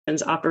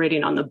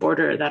operating on the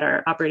border that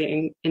are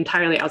operating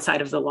entirely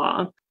outside of the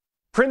law.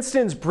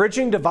 Princeton's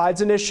Bridging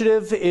Divides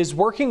initiative is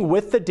working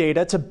with the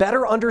data to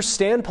better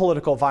understand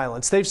political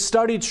violence. They've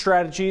studied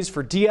strategies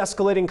for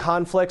de-escalating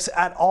conflicts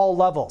at all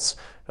levels.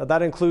 Now,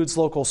 that includes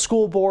local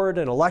school board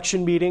and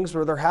election meetings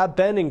where there have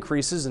been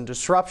increases in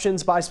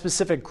disruptions by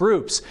specific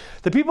groups.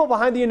 The people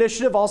behind the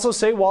initiative also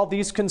say while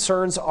these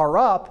concerns are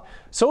up,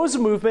 so is a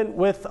movement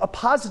with a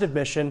positive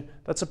mission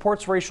that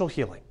supports racial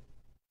healing.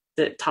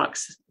 It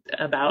talks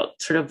about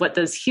sort of what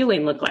does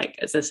healing look like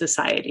as a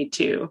society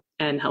too,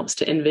 and helps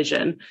to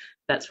envision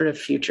that sort of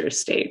future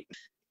state. I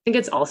think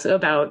it's also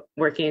about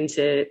working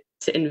to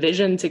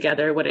envision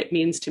together what it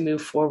means to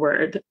move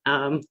forward,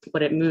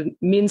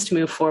 means to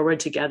move forward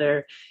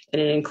together in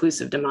an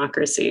inclusive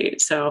democracy.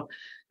 So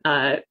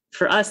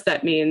for us,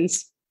 that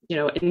means,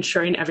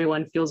 ensuring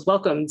everyone feels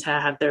welcome to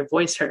have their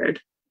voice heard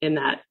in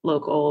that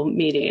local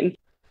meeting.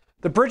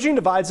 The Bridging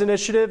Divides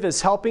initiative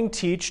is helping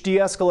teach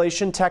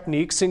de-escalation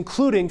techniques,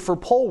 including for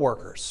poll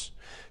workers.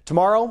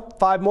 Tomorrow,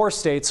 5 more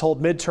states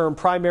hold midterm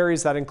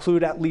primaries that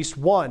include at least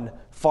one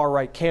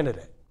far-right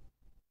candidate.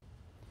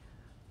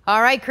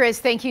 All right, Chris,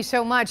 thank you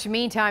so much.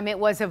 Meantime, it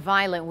was a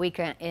violent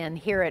weekend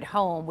here at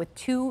home with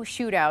 2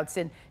 shootouts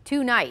in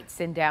 2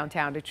 nights in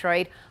downtown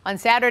Detroit. On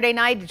Saturday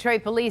night,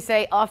 Detroit police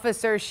say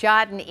officers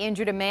shot and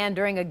injured a man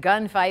during a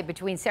gunfight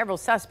between several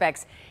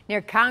suspects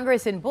near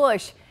Congress and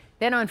Bush.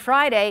 Then on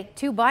Friday,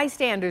 2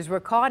 bystanders were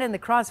caught in the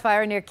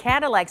crossfire near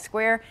Cadillac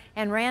Square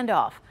and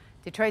Randolph.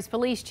 Detroit's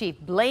police chief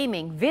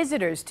blaming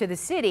visitors to the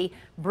city,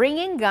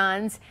 bringing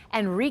guns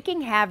and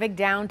wreaking havoc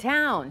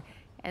downtown.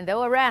 And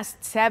though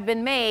arrests have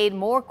been made,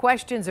 more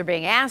questions are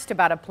being asked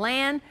about a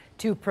plan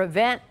to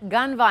prevent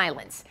gun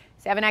violence.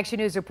 7 Action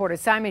News reporter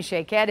Simon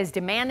Shaquette is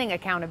demanding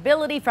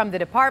accountability from the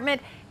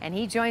department, and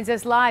he joins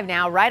us live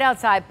now right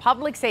outside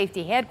Public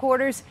Safety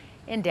Headquarters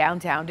in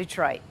downtown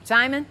Detroit.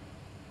 Simon?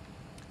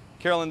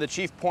 Carolyn, the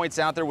chief points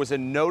out there was a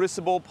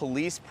noticeable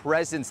police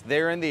presence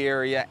there in the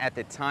area at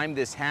the time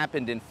this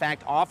happened. In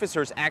fact,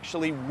 officers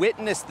actually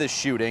witnessed the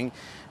shooting.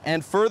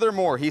 And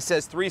furthermore, he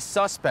says 3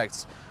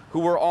 suspects who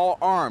were all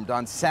armed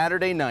on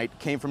Saturday night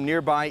came from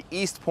nearby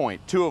East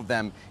Point. 2 of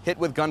them hit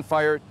with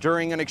gunfire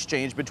during an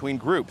exchange between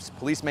groups.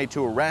 Police made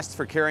 2 arrests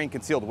for carrying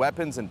concealed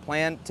weapons and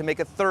plan to make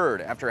a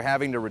 3rd after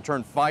having to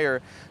return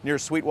fire near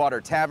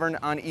Sweetwater Tavern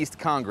on East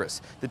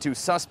Congress. The 2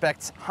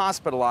 suspects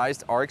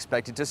hospitalized are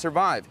expected to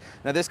survive.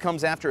 Now, this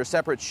comes after a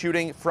separate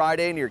shooting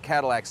Friday near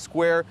Cadillac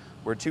Square,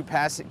 where two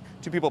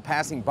people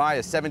passing by,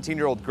 a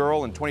 17-year-old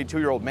girl and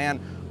 22-year-old man,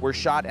 were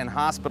shot and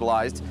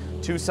hospitalized.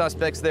 2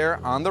 suspects there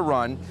on the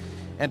run.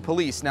 And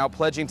police now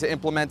pledging to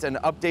implement an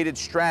updated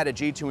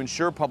strategy to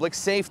ensure public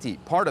safety.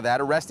 Part of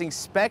that, arresting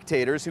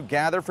spectators who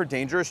gather for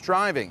dangerous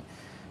driving.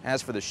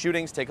 As for the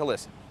shootings, take a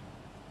listen.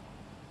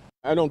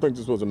 I don't think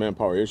this was a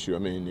manpower issue. I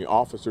mean, the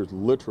officers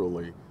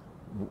literally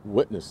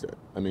witnessed it.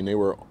 I mean, they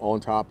were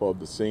on top of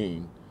the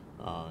scene.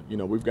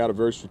 We've got a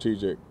very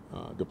strategic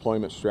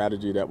deployment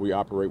strategy that we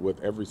operate with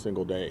every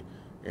single day.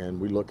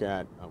 And we look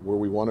at where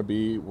we want to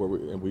be,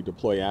 and we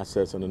deploy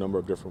assets in a number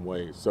of different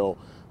ways. So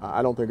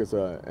I don't think it's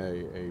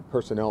a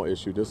personnel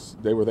issue.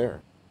 They were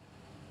there.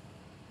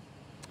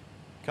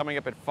 Coming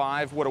up at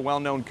 5, what a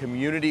well-known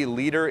community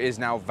leader is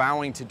now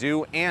vowing to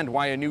do, and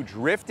why a new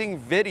drifting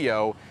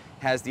video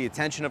has the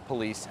attention of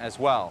police as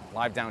well.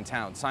 Live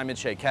downtown, Simon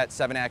Shaquette,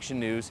 7 Action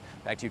News.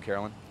 Back to you,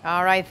 Carolyn.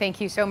 All right,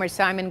 thank you so much,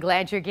 Simon.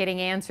 Glad you're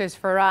getting answers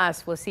for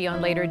us. We'll see you on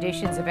later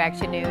editions of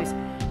Action News.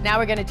 Now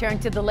we're going to turn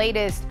to the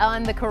latest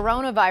on the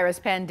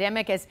coronavirus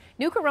pandemic. As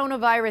new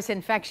coronavirus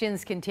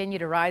infections continue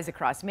to rise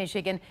across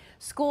Michigan,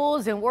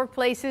 schools and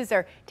workplaces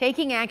are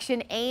taking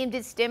action aimed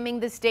at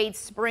stemming the state's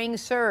spring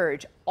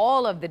surge.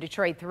 All of the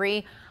Detroit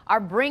 3 are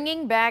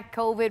bringing back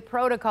COVID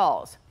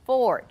protocols.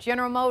 Ford,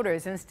 General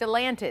Motors, and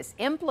Stellantis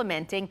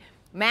implementing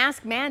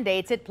mask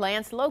mandates at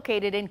plants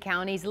located in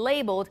counties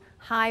labeled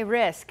high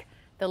risk.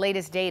 The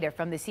latest data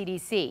from the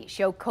CDC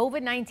show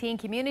COVID-19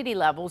 community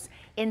levels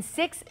in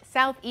 6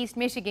 southeast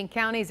Michigan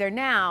counties are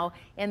now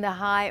in the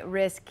high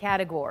risk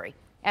category.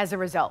 As a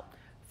result,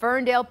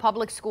 Ferndale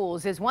Public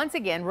Schools is once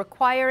again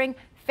requiring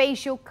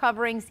facial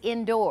coverings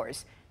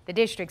indoors. The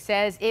district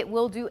says it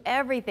will do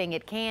everything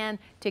it can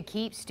to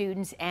keep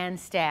students and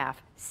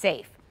staff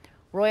safe.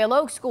 Royal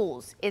Oak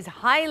Schools is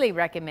highly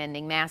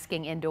recommending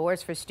masking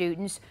indoors for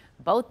students.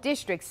 Both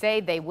districts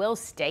say they will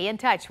stay in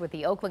touch with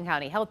the Oakland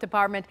County Health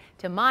Department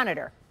to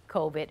monitor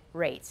COVID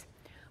rates.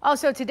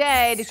 Also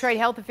today, Detroit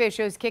health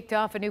officials kicked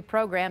off a new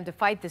program to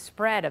fight the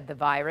spread of the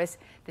virus.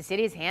 The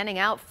city is handing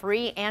out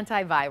free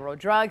antiviral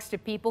drugs to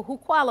people who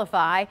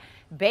qualify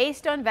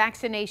based on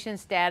vaccination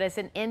status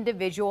and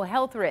individual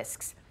health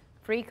risks.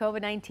 Free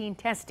COVID-19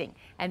 testing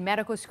and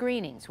medical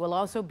screenings will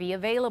also be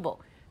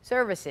available.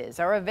 Services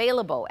are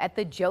available at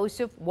the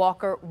Joseph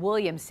Walker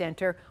Williams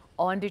Center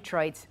on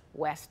Detroit's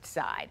west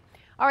side.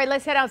 All right,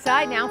 let's head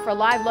outside now for a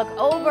live look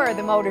over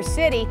the Motor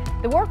City.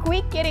 The work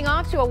week getting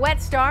off to a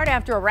wet start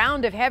after a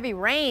round of heavy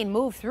rain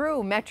moved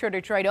through Metro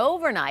Detroit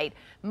overnight.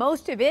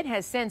 Most of it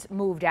has since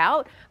moved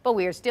out, but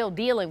we are still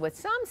dealing with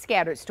some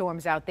scattered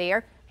storms out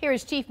there. Here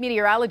is Chief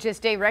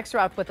Meteorologist Dave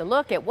Rexroth with a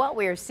look at what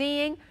we're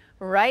seeing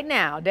right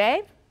now.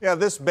 Dave? Yeah,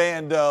 this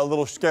band,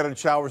 little scattered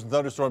showers and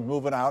thunderstorms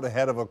moving out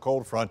ahead of a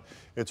cold front.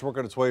 It's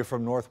working its way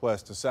from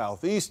northwest to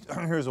southeast.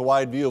 Here's a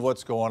wide view of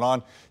what's going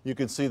on. You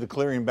can see the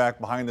clearing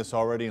back behind us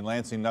already in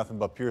Lansing, nothing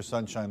but pure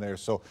sunshine there.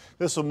 So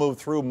this will move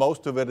through.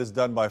 Most of it is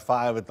done by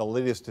 5. At the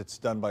latest, it's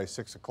done by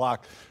 6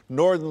 o'clock.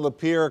 Northern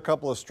Lapeer, a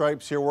couple of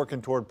stripes here working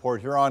toward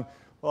Port Huron. A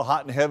little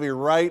hot and heavy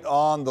right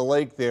on the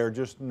lake there,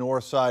 just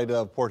north side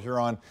of Port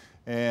Huron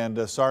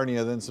and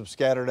Sarnia. Then some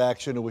scattered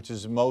action, which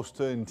is most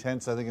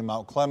intense, I think, in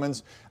Mount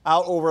Clemens.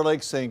 Out over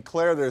Lake St.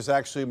 Clair, there's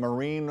actually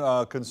marine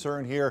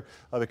concern here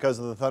because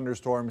of the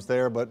thunderstorms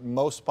there, but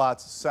most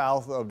spots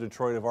south of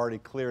Detroit have already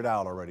cleared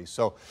out already.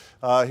 So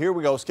here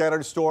we go,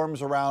 scattered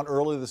storms around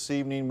early this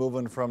evening,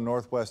 moving from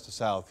northwest to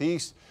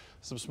southeast.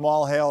 Some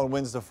small hail and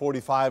winds to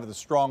 45 at the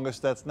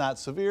strongest. That's not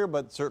severe,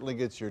 but certainly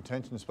gets your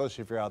attention,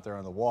 especially if you're out there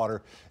on the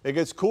water. It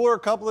gets cooler a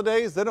couple of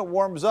days, then it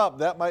warms up.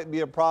 That might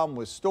be a problem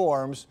with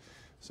storms.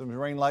 Some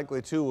rain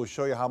likely too. We'll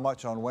show you how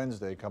much on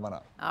Wednesday coming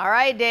up. All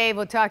right, Dave,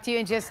 we'll talk to you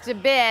in just a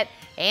bit.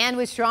 And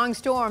with strong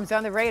storms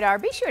on the radar,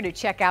 be sure to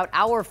check out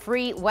our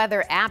free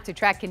weather app to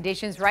track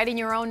conditions right in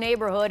your own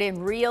neighborhood in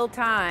real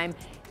time.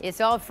 It's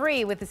all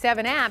free with the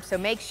 7 app, so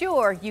make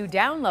sure you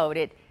download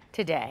it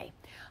today.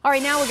 All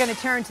right, now we're going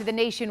to turn to the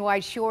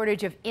nationwide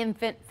shortage of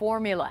infant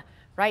formula.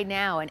 Right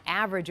now, an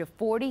average of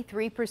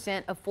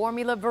 43% of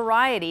formula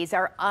varieties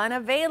are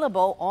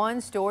unavailable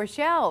on store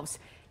shelves.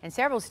 And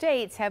several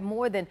states have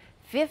more than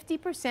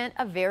 50%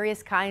 of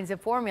various kinds of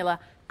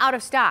formula out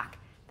of stock.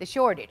 The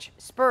shortage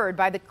spurred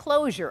by the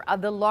closure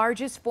of the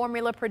largest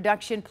formula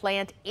production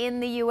plant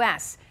in the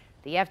U.S.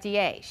 The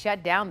FDA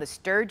shut down the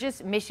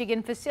Sturgis,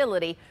 Michigan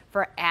facility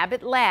for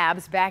Abbott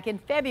Labs back in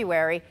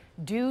February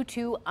due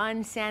to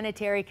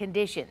unsanitary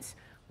conditions.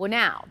 Well,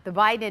 now the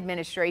Biden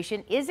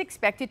administration is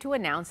expected to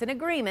announce an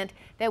agreement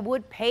that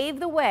would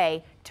pave the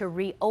way to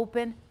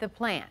reopen the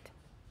plant.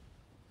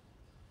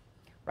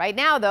 Right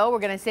now, though, we're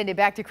going to send it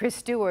back to Chris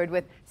Stewart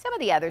with some of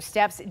the other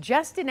steps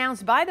just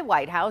announced by the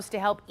White House to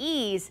help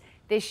ease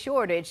this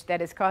shortage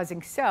that is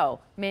causing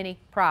so many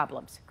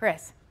problems.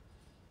 Chris.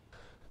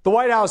 The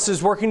White House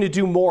is working to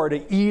do more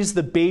to ease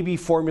the baby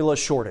formula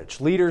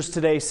shortage. Leaders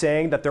today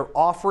saying that they're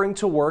offering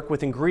to work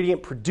with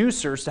ingredient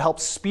producers to help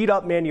speed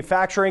up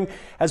manufacturing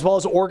as well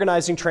as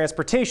organizing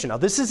transportation. Now,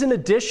 this is in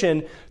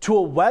addition to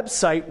a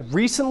website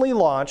recently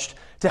launched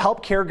to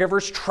help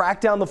caregivers track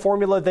down the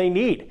formula they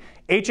need.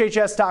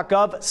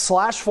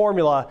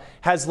 HHS.gov/formula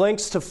has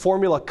links to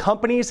formula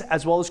companies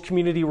as well as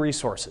community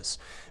resources.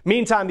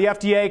 Meantime, the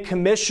FDA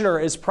commissioner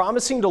is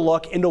promising to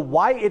look into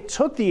why it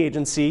took the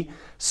agency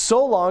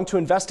so long to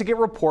investigate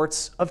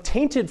reports of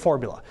tainted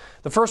formula.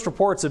 The first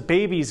reports of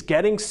babies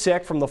getting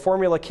sick from the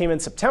formula came in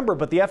September,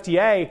 but the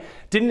FDA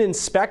didn't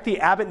inspect the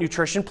Abbott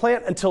nutrition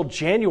plant until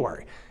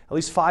January. At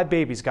least 5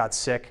 babies got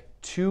sick,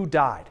 2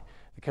 died.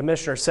 The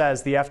commissioner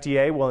says the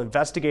FDA will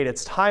investigate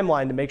its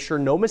timeline to make sure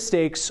no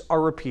mistakes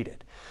are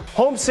repeated.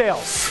 Home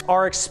sales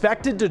are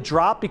expected to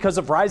drop because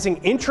of rising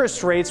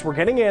interest rates. We're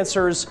getting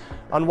answers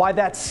on why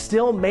that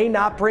still may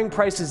not bring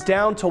prices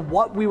down to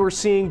what we were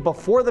seeing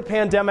before the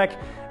pandemic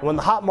and when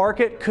the hot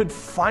market could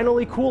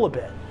finally cool a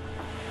bit.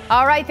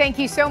 All right, thank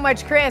you so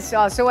much, Chris.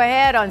 Also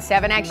ahead on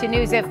 7 Action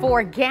News at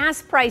 4,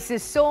 gas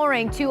prices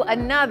soaring to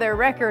another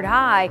record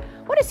high.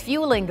 What is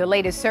fueling the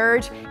latest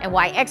surge and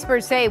why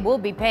experts say we'll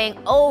be paying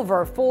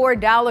over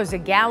 $4 a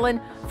gallon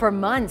for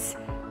months?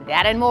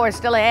 That and more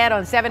still ahead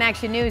on 7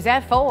 Action News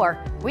at 4.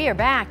 We are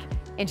back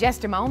in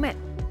just a moment.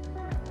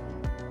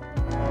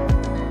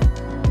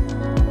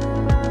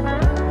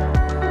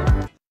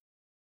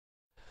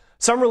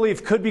 Some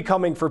relief could be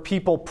coming for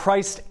people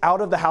priced out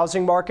of the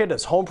housing market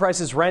as home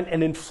prices, rent,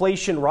 and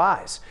inflation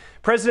rise.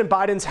 President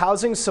Biden's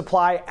Housing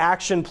Supply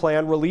Action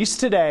Plan released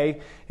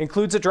today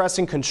includes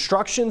addressing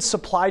construction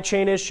supply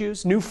chain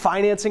issues, new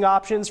financing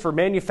options for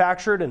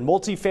manufactured and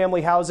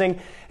multifamily housing,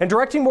 and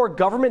directing more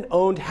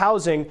government-owned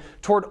housing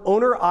toward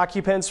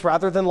owner-occupants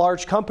rather than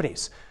large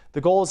companies.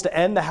 The goal is to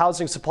end the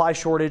housing supply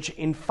shortage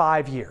in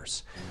 5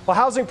 years. Well,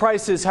 housing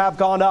prices have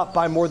gone up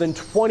by more than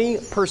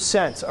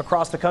 20%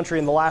 across the country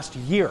in the last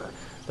year.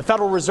 The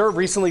Federal Reserve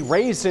recently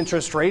raised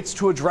interest rates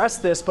to address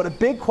this, but a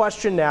big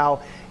question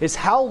now is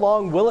how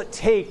long will it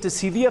take to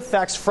see the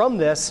effects from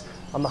this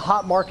on the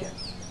hot market?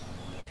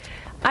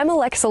 I'm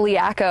Alexa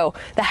Liaco.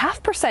 The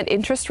 0.5%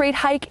 interest rate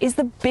hike is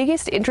the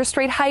biggest interest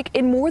rate hike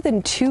in more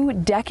than 2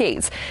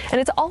 decades.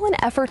 And it's all an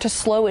effort to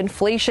slow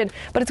inflation,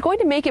 but it's going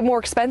to make it more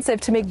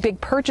expensive to make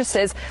big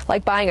purchases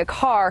like buying a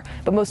car,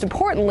 but most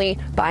importantly,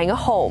 buying a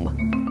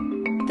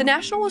home. The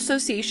National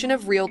Association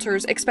of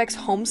Realtors expects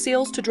home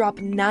sales to drop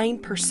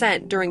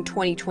 9% during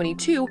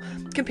 2022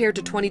 compared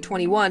to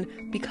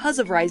 2021 because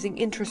of rising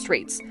interest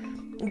rates.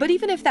 But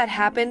even if that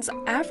happens,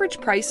 average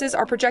prices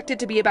are projected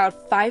to be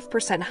about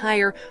 5%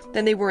 higher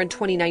than they were in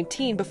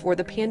 2019 before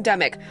the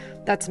pandemic.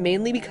 That's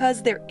mainly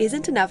because there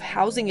isn't enough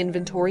housing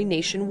inventory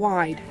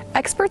nationwide.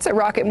 Experts at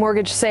Rocket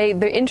Mortgage say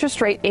the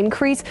interest rate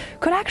increase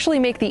could actually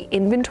make the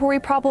inventory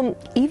problem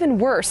even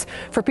worse.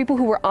 For people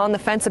who were on the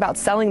fence about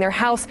selling their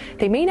house,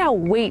 they may now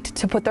wait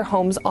to put their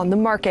homes on the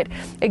market.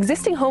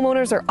 Existing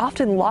homeowners are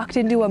often locked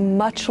into a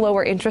much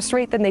lower interest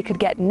rate than they could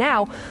get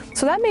now,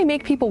 so that may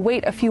make people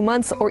wait a few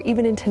months or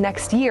even into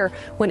next year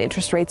when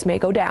interest rates may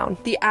go down.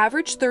 The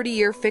average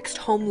 30-year fixed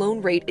home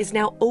loan rate is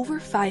now over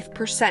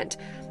 5%.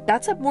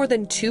 That's up more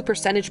than 2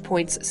 percentage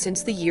points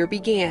since the year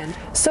began.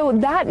 So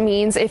that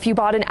means if you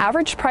bought an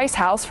average price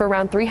house for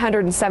around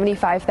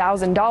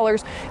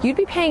 $375,000, you'd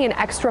be paying an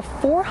extra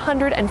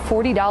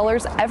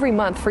 $440 every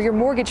month for your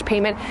mortgage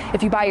payment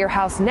if you buy your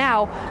house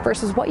now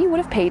versus what you would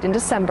have paid in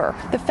December.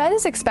 The Fed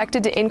is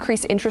expected to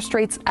increase interest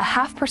rates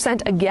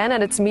 0.5% again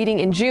at its meeting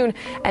in June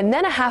and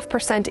then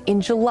 0.5%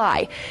 in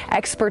July.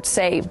 Experts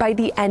say by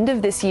the end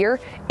of this year,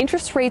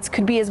 interest rates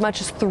could be as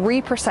much as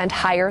 3%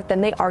 higher than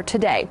they are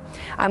today.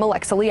 I'm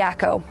Alexa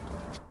Liacco.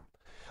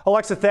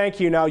 Alexa, thank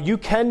you. Now, you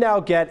can now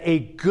get a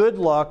good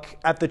look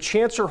at the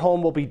chance your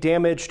home will be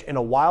damaged in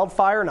a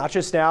wildfire, not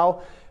just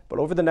now, but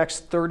over the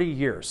next 30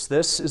 years.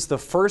 This is the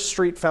First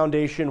Street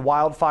Foundation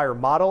wildfire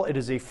model. It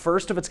is a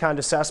first of its kind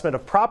assessment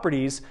of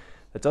properties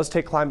that does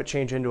take climate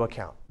change into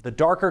account. The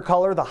darker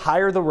color, the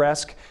higher the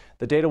risk.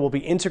 The data will be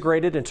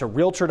integrated into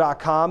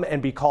Realtor.com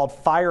and be called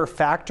Fire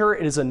Factor.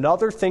 It is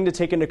another thing to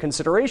take into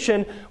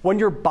consideration when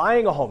you're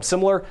buying a home,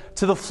 similar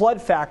to the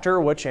Flood Factor,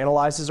 which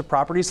analyzes a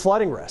property's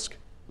flooding risk.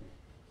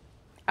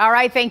 All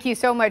right, thank you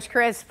so much,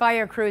 Chris.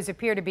 Fire crews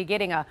appear to be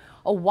getting a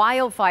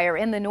wildfire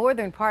in the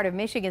northern part of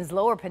Michigan's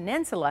Lower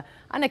Peninsula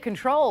under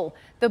control.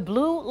 The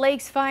Blue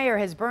Lakes fire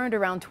has burned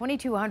around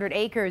 2,200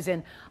 acres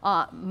in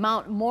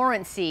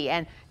Montmorency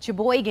and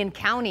Sheboygan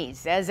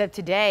counties. As of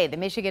today, the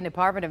Michigan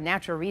Department of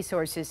Natural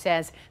Resources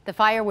says the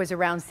fire was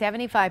around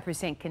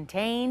 75%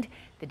 contained.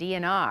 The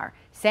DNR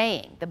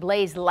saying the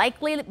blaze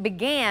likely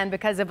began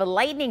because of a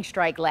lightning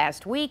strike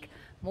last week.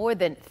 More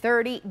than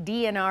 30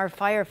 DNR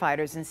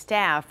firefighters and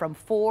staff from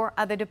 4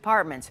 other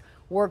departments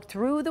worked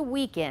through the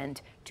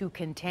weekend to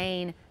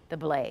contain the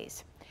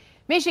blaze.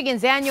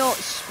 Michigan's annual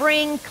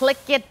spring click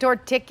it or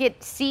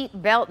ticket seat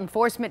belt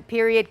enforcement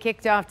period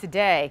kicked off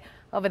today.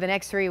 Over the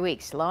next 3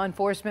 weeks, law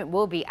enforcement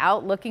will be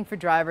out looking for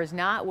drivers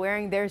not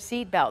wearing their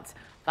seat belts.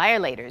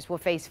 Violators will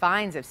face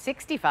fines of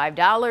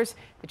 $65.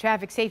 The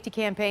traffic safety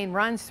campaign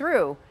runs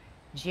through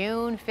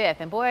June 5th.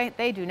 And boy,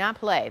 they do not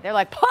play. They're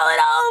like, pull it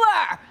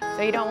over!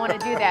 So you don't want to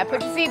do that.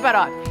 Put your seatbelt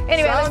on.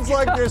 Anyway, sounds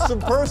like there's some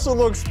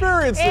personal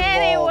experience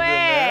involved in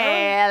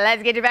there.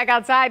 Let's get you back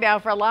outside now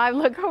for a live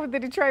look over the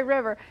Detroit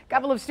River. A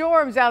couple of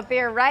storms out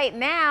there right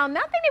now.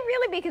 Nothing to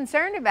really be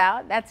concerned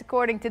about. That's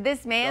according to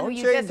this man who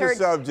you just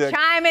heard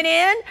chiming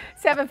in.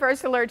 7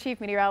 First Alert Chief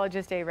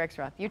Meteorologist Dave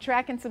Rexroth. You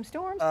tracking some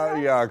storms?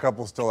 Yeah, a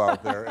couple still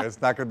out there.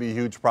 It's not going to be a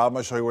huge problem.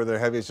 I'll show you where they're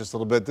heavy. It's just a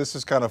little bit. This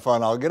is kind of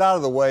fun. I'll get out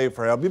of the way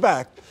for you. I'll be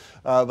back.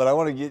 But I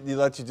want to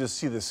let you just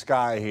see the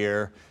sky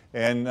here.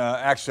 And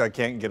actually, I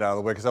can't get out of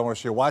the way because I want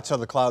to show you. Watch how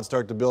the clouds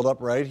start to build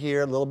up right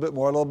here. A little bit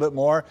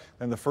more.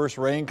 And the first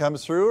rain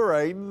comes through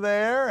right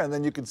there. And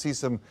then you can see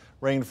some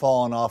rain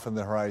falling off in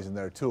the horizon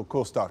there, too.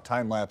 Cool stuff.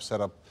 Time-lapse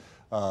setup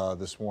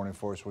this morning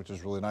for us, which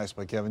is really nice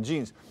by Kevin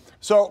Jeans.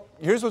 So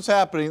here's what's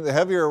happening. The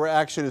heavier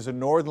action is in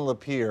northern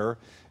Lapeer.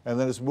 And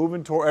then it's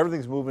moving toward,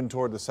 everything's moving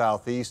toward the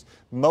southeast.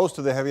 Most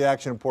of the heavy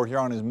action in Port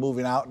Huron is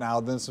moving out now,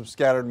 then some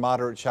scattered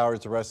moderate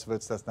showers. The rest of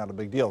that's not a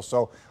big deal.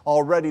 So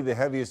already the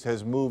heaviest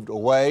has moved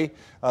away.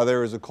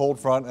 There is a cold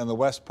front in the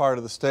west part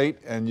of the state,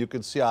 and you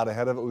can see out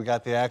ahead of it, we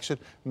got the action.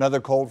 Another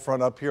cold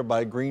front up here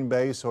by Green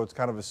Bay, so it's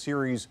kind of a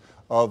series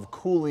of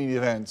cooling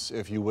events,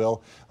 if you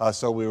will.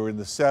 So we were in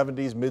the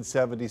 70s,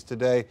 mid-70s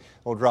today.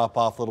 We'll drop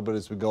off a little bit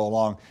as we go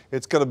along.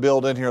 It's going to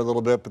build in here a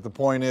little bit, but the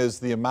point is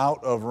the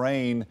amount of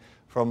rain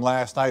from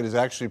last night is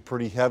actually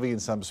pretty heavy in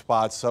some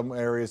spots. Some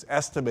areas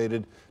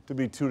estimated to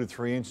be 2 to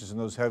 3 inches in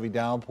those heavy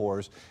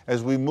downpours.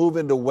 As we move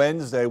into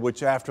Wednesday,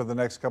 which after the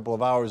next couple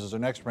of hours is our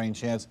next rain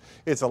chance,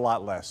 it's a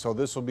lot less. So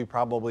this will be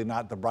probably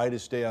not the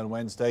brightest day on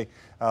Wednesday,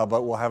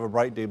 but we'll have a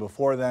bright day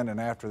before then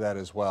and after that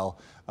as well.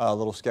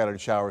 Little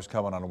scattered showers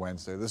coming on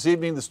Wednesday. This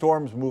evening, the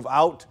storms move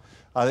out.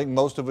 I think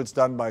most of it's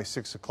done by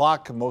 6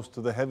 o'clock. Most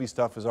of the heavy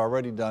stuff is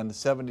already done.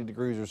 70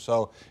 degrees or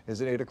so is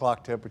an 8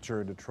 o'clock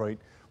temperature in Detroit.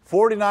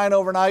 49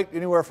 overnight,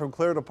 anywhere from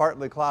clear to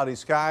partly cloudy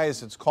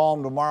skies. It's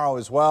calm tomorrow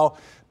as well.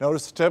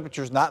 Notice the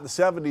temperature's not in the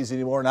 70s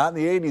anymore, not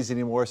in the 80s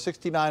anymore.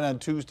 69 on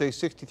Tuesday,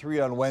 63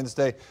 on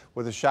Wednesday,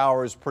 with a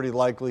shower is pretty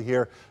likely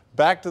here.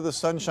 Back to the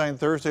sunshine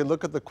Thursday.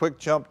 Look at the quick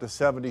jump to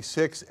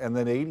 76 and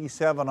then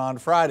 87 on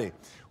Friday.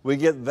 We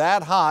get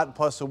that hot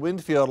plus a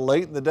wind field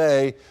late in the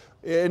day,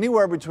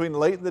 anywhere between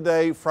late in the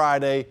day,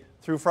 Friday,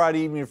 through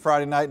Friday evening,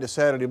 Friday night to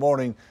Saturday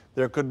morning.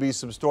 There could be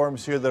some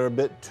storms here that are a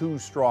bit too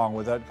strong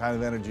with that kind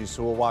of energy,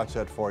 so we'll watch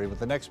that for you. But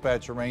the next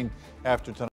patch of rain after tonight.